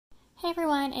Hey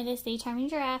everyone, it is the Charming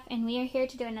Giraffe, and we are here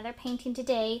to do another painting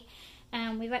today.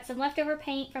 We've got some leftover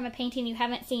paint from a painting you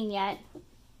haven't seen yet,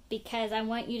 because I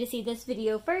want you to see this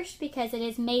video first, because it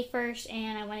is May 1st,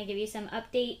 and I want to give you some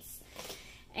updates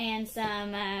and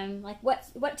some, like,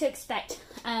 what to expect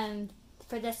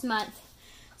for this month.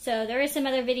 So there is some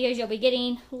other videos you'll be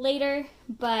getting later,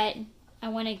 but I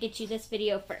want to get you this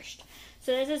video first.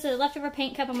 So this is a leftover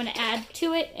paint cup I'm going to add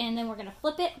to it, and then we're going to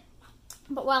flip it.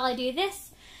 But while I do this,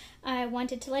 I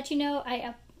wanted to let you know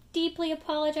I deeply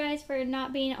apologize for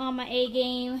not being on my A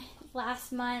game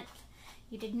last month.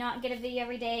 You did not get a video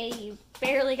every day. You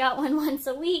barely got one once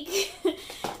a week.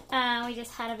 We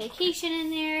just had a vacation in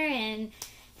there and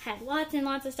had lots and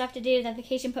lots of stuff to do. That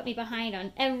vacation put me behind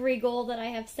on every goal that I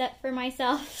have set for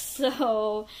myself.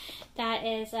 So that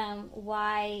is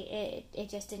why it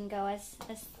just didn't go as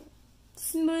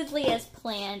smoothly as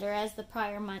planned, or as the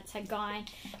prior months had gone.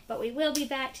 But we will be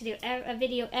back to do a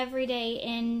video every day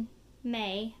in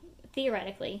May,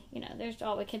 theoretically. You know, there's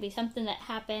always can be something that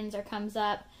happens or comes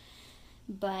up,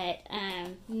 but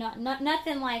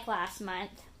nothing like last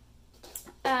month.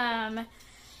 And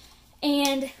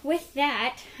with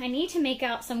that, I need to make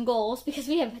out some goals, because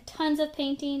we have tons of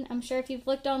painting. I'm sure if you've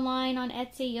looked online on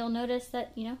Etsy, you'll notice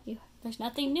that, you know, there's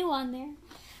nothing new on there.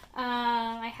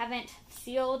 I haven't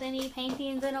sealed any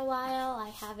paintings in a while. I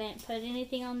haven't put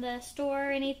anything on the store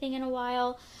or anything in a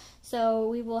while. So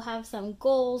we will have some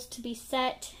goals to be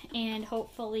set, and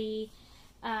hopefully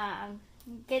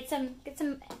get some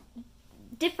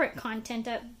different content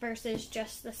up versus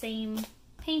just the same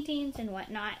paintings and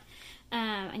whatnot.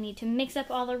 I need to mix up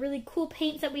all the really cool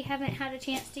paints that we haven't had a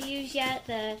chance to use yet.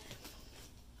 The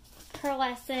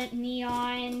pearlescent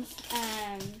neons.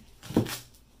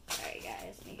 Sorry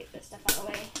guys, let me get this stuff out of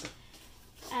the way.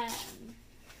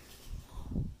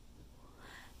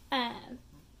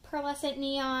 Pearlescent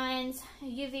neons,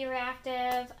 UV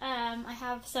reactive. I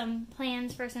have some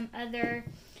plans for some other,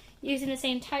 using the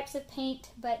same types of paint,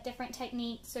 but different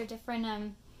techniques, or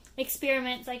different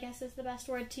experiments, I guess is the best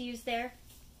word to use there.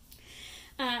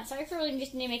 So I really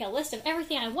just need to make a list of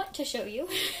everything I want to show you,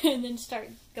 and then start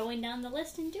going down the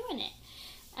list and doing it.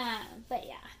 But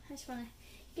yeah, I just want to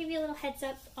give you a little heads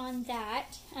up on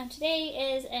that.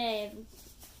 Today is a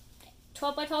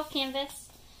 12 by 12 canvas.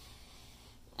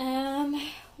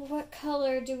 What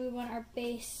color do we want our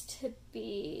base to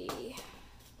be?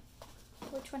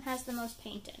 Which one has the most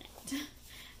paint in it?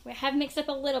 We have mixed up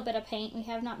a little bit of paint. We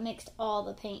have not mixed all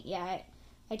the paint yet.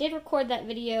 I did record that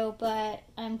video, but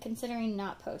I'm considering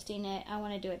not posting it. I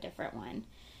want to do a different one.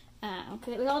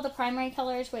 Because it was all the primary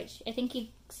colors, which I think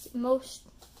most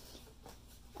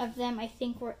of them I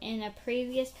think were in a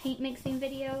previous paint mixing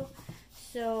video.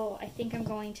 So I think I'm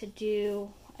going to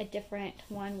do a different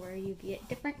one where you get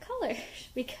different colors,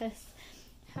 because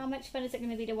how much fun is it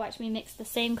going to be to watch me mix the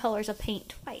same colors of paint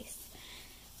twice?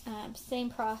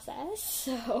 Same process.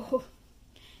 So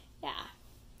yeah.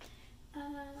 I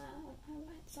want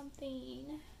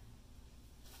something.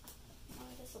 Oh,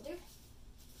 this will do.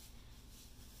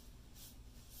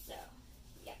 So,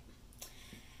 yeah.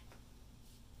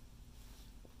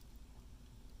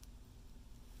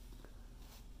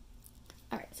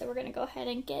 Alright, so we're going to go ahead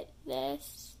and get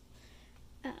this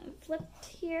flipped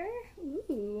here.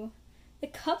 Ooh. The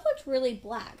cup looks really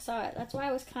black, so that's why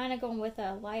I was kind of going with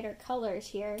lighter colors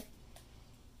here.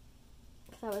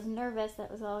 Because I was nervous that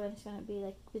it was all just going to be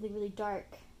like really, really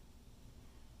dark.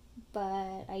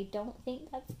 But I don't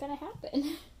think that's going to happen.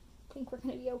 I think we're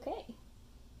going to be okay.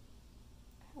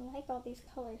 I like all these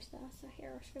colors though, so here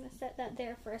we're just going to set that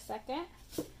there for a second.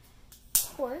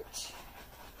 Torch.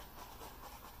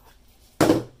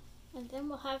 And then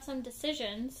we'll have some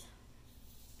decisions,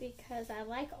 because I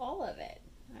like all of it.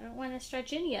 I don't want to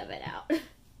stretch any of it out.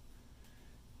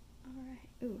 Alright.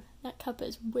 Ooh, that cup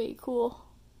is way cool.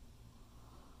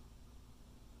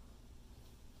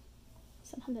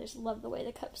 Sometimes I just love the way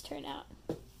the cups turn out.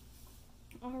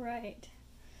 Alright.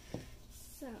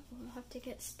 So, we'll have to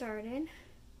get started.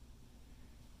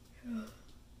 Oh,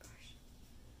 gosh.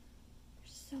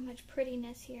 There's so much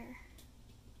prettiness here.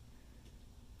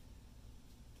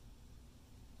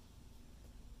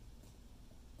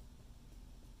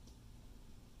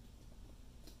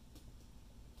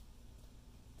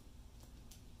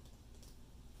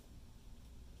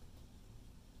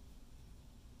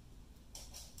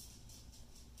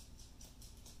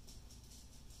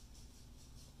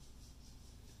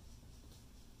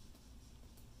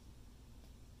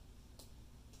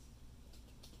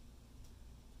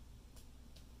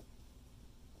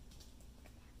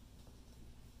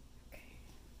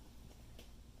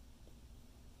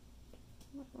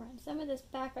 Run some of this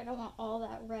back. I don't want all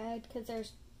that red, because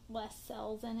there's less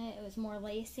cells in it. It was more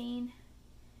lacing.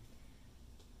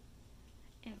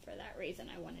 And for that reason,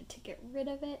 I wanted to get rid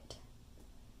of it.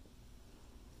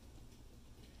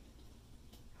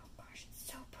 Oh gosh,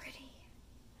 it's so pretty.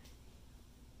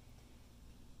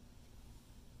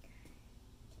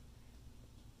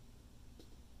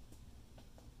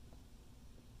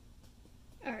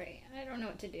 Alright, I don't know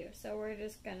what to do, so we're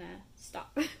just gonna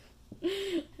stop.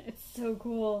 It's so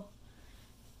cool.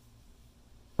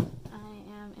 I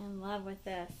am in love with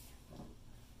this.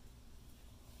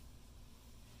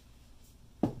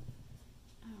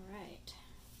 Alright.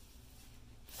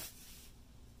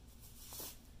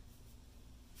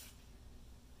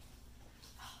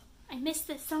 I miss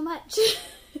this so much.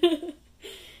 This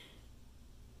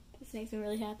makes me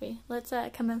really happy. Let's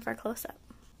come in for a close-up.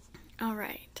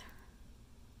 Alright.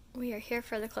 We are here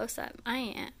for the close-up. I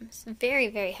am very,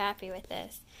 very happy with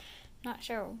this. Not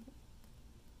sure.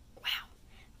 Wow.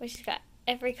 We just got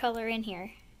every color in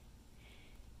here.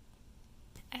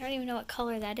 I don't even know what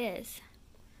color that is.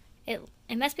 It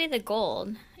must be the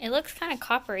gold. It looks kind of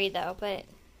coppery though, but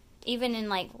even in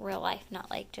like real life, not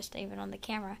like just even on the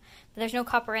camera. But there's no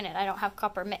copper in it. I don't have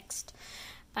copper mixed.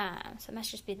 So it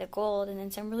must just be the gold, and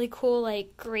then some really cool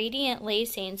like gradient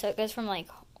lacing. So it goes from like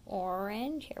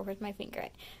orange, here, where's my finger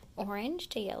at? Orange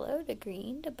to yellow to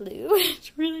green to blue.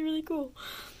 It's really, really cool.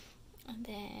 And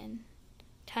then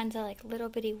tons of like little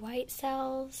bitty white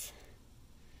cells.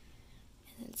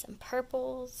 And then some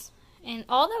purples. And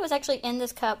all that was actually in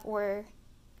this cup were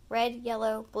red,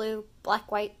 yellow, blue,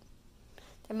 black, white.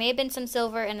 There may have been some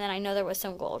silver, and then I know there was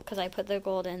some gold because I put the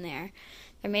gold in there.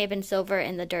 There may have been silver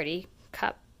in the dirty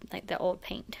cup, like the old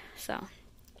paint. So,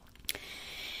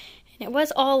 and it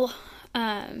was all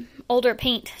older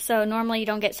paint, so normally you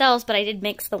don't get cells, but I did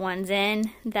mix the ones in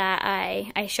that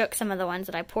I shook some of the ones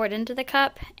that I poured into the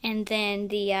cup, and then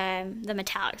the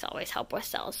metallics always help with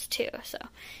cells too. So,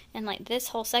 and like this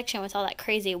whole section was all that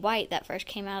crazy white that first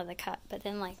came out of the cup, but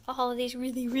then like all of these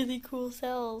really, really cool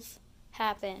cells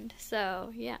happened.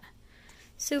 So yeah,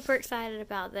 super excited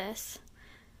about this.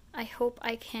 I hope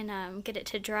I can get it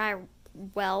to dry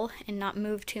well and not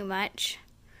move too much.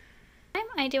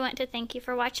 I do want to thank you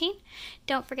for watching.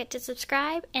 Don't forget to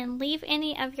subscribe and leave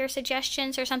any of your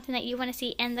suggestions or something that you want to see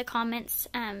in the comments.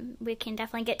 We can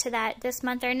definitely get to that this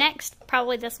month or next.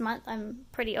 Probably this month. I'm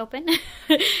pretty open.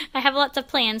 I have lots of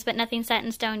plans, but nothing set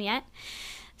in stone yet.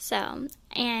 So,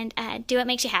 and do what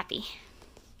makes you happy.